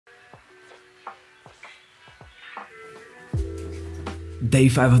Day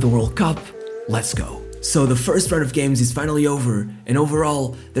 5 of the World Cup, let's go. So the first round of games is finally over, and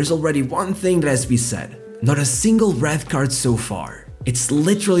overall, there's already one thing that has to be said. Not a single red card so far. It's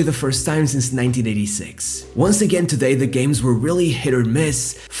literally the first time since 1986. Once again today the games were really hit or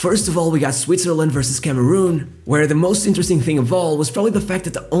miss. First of all we got Switzerland versus Cameroon, where the most interesting thing of all was probably the fact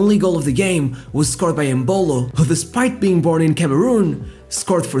that the only goal of the game was scored by Mbolo, who despite being born in Cameroon,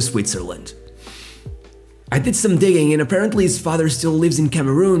 scored for Switzerland. I did some digging and apparently his father still lives in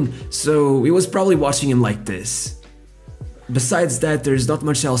Cameroon, so he was probably watching him like this. Besides that, there's not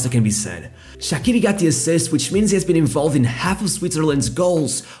much else that can be said. Shaqiri got the assist, which means he has been involved in half of Switzerland's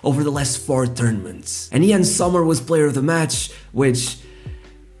goals over the last 4 tournaments. And Ian Sommer was player of the match, which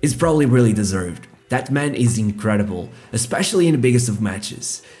is probably really deserved. That man is incredible, especially in the biggest of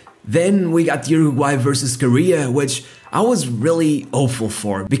matches. Then we got Uruguay versus Korea, which I was really hopeful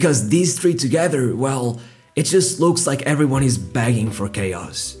for, because these 3 together, well, it just looks like everyone is begging for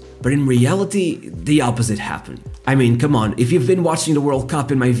chaos. But in reality, the opposite happened. I mean, come on, if you've been watching the World Cup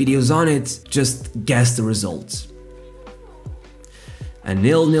and my videos on it, just guess the results. A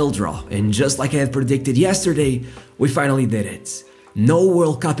 0-0 draw, and just like I had predicted yesterday, we finally did it. No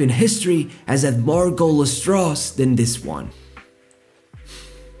World Cup in history has had more goalless draws than this one.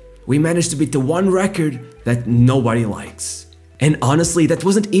 We managed to beat the one record that nobody likes. And honestly, that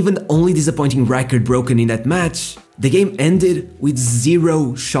wasn't even the only disappointing record broken in that match. The game ended with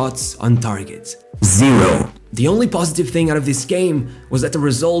 0 shots on target. 0. The only positive thing out of this game was that the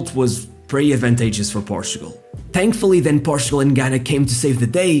result was pretty advantageous for Portugal. Thankfully then Portugal and Ghana came to save the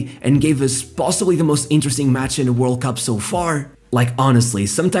day and gave us possibly the most interesting match in the World Cup so far. Like honestly,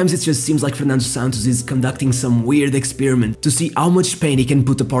 sometimes it just seems like Fernando Santos is conducting some weird experiment to see how much pain he can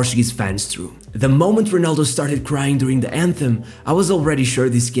put the Portuguese fans through. The moment Ronaldo started crying during the anthem, I was already sure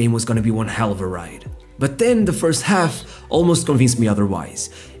this game was gonna be one hell of a ride. But then the first half almost convinced me otherwise.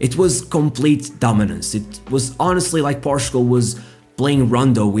 It was complete dominance. It was honestly like Portugal was playing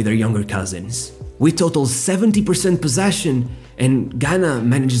rondo with their younger cousins. We totaled 70% possession and Ghana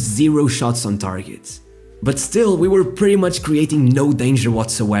managed 0 shots on target. But still, we were pretty much creating no danger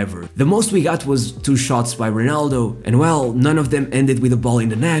whatsoever. The most we got was 2 shots by Ronaldo, and well, none of them ended with a ball in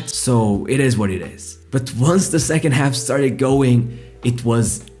the net, so it is what it is. But once the second half started going, it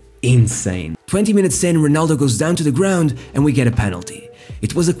was insane. 20 minutes in, Ronaldo goes down to the ground and we get a penalty.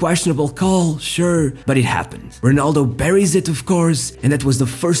 It was a questionable call, sure, but it happened. Ronaldo buries it, of course, and that was the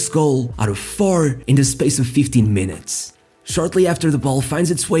first goal out of 4 in the space of 15 minutes. Shortly after, the ball finds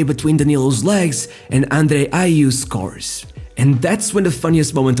its way between Danilo's legs and Andre Ayew scores. And that's when the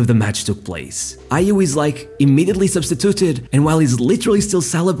funniest moment of the match took place. Ayew is like immediately substituted, and while he's literally still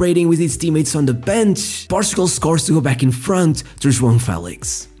celebrating with his teammates on the bench, Portugal scores to go back in front through João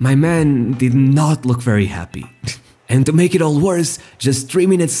Felix. My man did not look very happy. And to make it all worse, just 3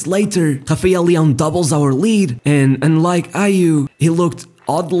 minutes later, Rafael Leão doubles our lead, and unlike Ayew, he looked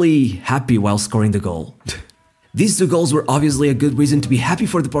oddly happy while scoring the goal. These 2 goals were obviously a good reason to be happy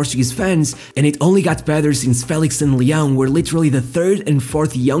for the Portuguese fans, and it only got better since Felix and Leão were literally the 3rd and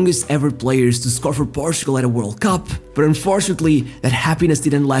 4th youngest ever players to score for Portugal at a World Cup. But unfortunately, that happiness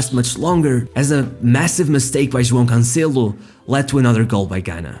didn't last much longer, as a massive mistake by João Cancelo led to another goal by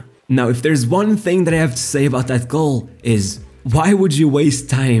Ghana. Now, if there's one thing that I have to say about that goal is, why would you waste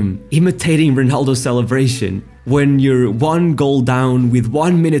time imitating Ronaldo's celebration when you're 1 goal down with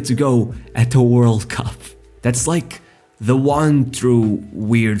 1 minute to go at a World Cup? That's like the one true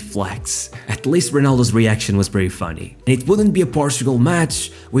weird flex. At least Ronaldo's reaction was pretty funny. And it wouldn't be a Portugal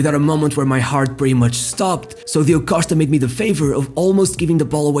match without a moment where my heart pretty much stopped, so Diogo Costa made me the favor of almost giving the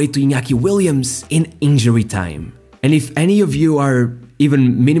ball away to Iñaki Williams in injury time. And if any of you are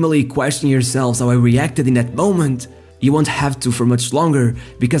even minimally questioning yourselves how I reacted in that moment, you won't have to for much longer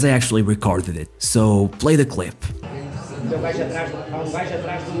because I actually recorded it. So play the clip.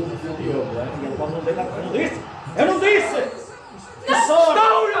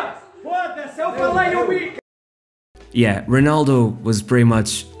 Yeah, Ronaldo was pretty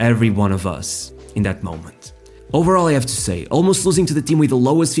much every one of us in that moment. Overall, I have to say, almost losing to the team with the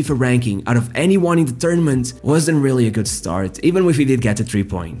lowest FIFA ranking out of anyone in the tournament wasn't really a good start, even if we did get to 3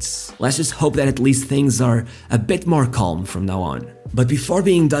 points. Let's just hope that at least things are a bit more calm from now on. But before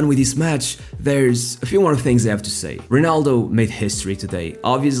being done with this match, there's a few more things I have to say. Ronaldo made history today.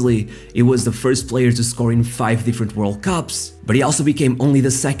 Obviously, he was the first player to score in 5 different World Cups, but he also became only the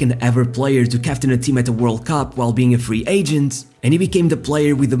 2nd ever player to captain a team at a World Cup while being a free agent, and he became the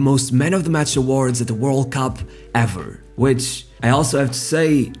player with the most Man of the Match awards at the World Cup ever, which I also have to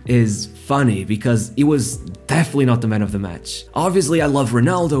say is funny because he was definitely not the man of the match. Obviously, I love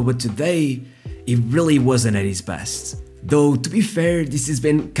Ronaldo, but today, he really wasn't at his best. Though, to be fair, this has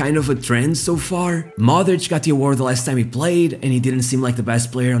been kind of a trend so far. Modric got the award the last time he played, and he didn't seem like the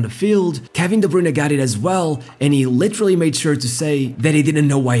best player on the field. Kevin De Bruyne got it as well, and he literally made sure to say that he didn't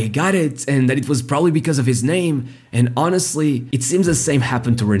know why he got it, and that it was probably because of his name. And honestly, it seems the same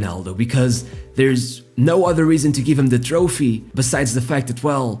happened to Ronaldo, because there's no other reason to give him the trophy besides the fact that,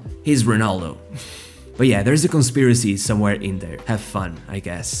 well, he's Ronaldo. But yeah, there's a conspiracy somewhere in there. Have fun, I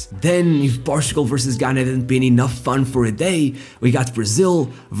guess. Then, if Portugal versus Ghana hadn't been enough fun for a day, we got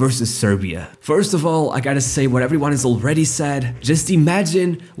Brazil versus Serbia. First of all, I gotta say what everyone has already said. Just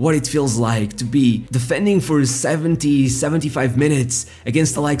imagine what it feels like to be defending for 70, 75 minutes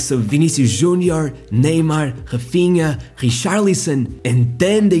against the likes of Vinicius Jr., Neymar, Rafinha, Richarlison, and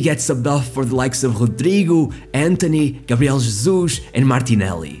then they get subbed off for the likes of Rodrigo, Anthony, Gabriel Jesus, and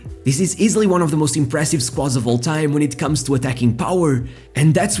Martinelli. This is easily one of the most impressive squads of all time when it comes to attacking power,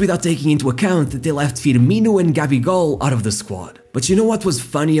 and that's without taking into account that they left Firmino and Gabigol out of the squad. But you know what was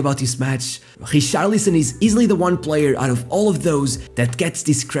funny about this match? Richarlison is easily the one player out of all of those that gets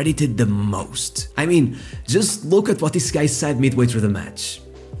discredited the most. I mean, just look at what this guy said midway through the match.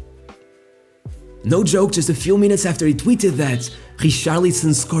 No joke, just a few minutes after he tweeted that,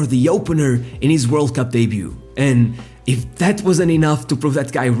 Richarlison scored the opener in his World Cup debut. And if that wasn't enough to prove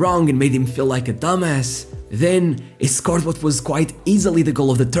that guy wrong and made him feel like a dumbass, then he scored what was quite easily the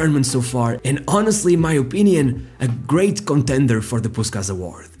goal of the tournament so far, and honestly, in my opinion, a great contender for the Puskás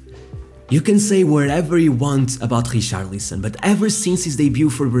award. You can say whatever you want about Richarlison, but ever since his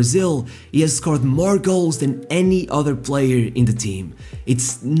debut for Brazil, he has scored more goals than any other player in the team.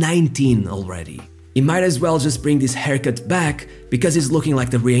 It's 19 already. He might as well just bring this haircut back because he's looking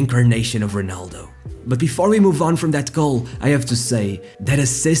like the reincarnation of Ronaldo. But before we move on from that goal, I have to say, that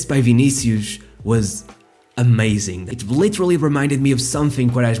assist by Vinicius was amazing. It literally reminded me of something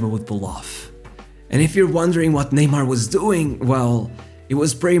Quaresma would pull off. And if you're wondering what Neymar was doing, well, it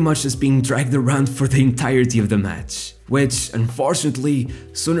was pretty much just being dragged around for the entirety of the match, which, unfortunately,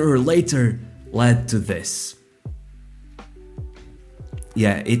 sooner or later, led to this.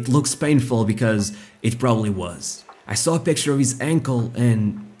 Yeah, it looks painful because it probably was. I saw a picture of his ankle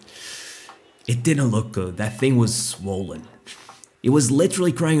and it didn't look good. That thing was swollen. He was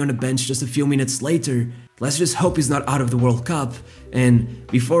literally crying on the bench just a few minutes later. Let's just hope he's not out of the World Cup. And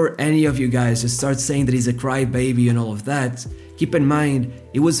before any of you guys just start saying that he's a crybaby and all of that, keep in mind,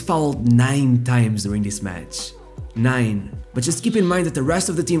 he was fouled 9 times during this match. 9. But just keep in mind that the rest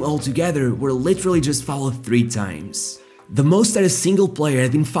of the team altogether were literally just fouled 3 times. The most that a single player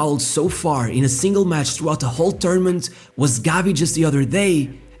had been fouled so far in a single match throughout the whole tournament was Gavi just the other day,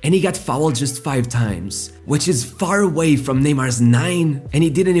 and he got fouled just 5 times, which is far away from Neymar's 9, and he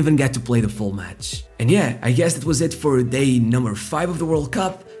didn't even get to play the full match. And yeah, I guess that was it for day number 5 of the World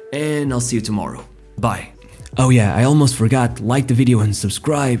Cup, and I'll see you tomorrow. Bye. Oh yeah, I almost forgot, like the video and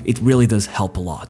subscribe, it really does help a lot.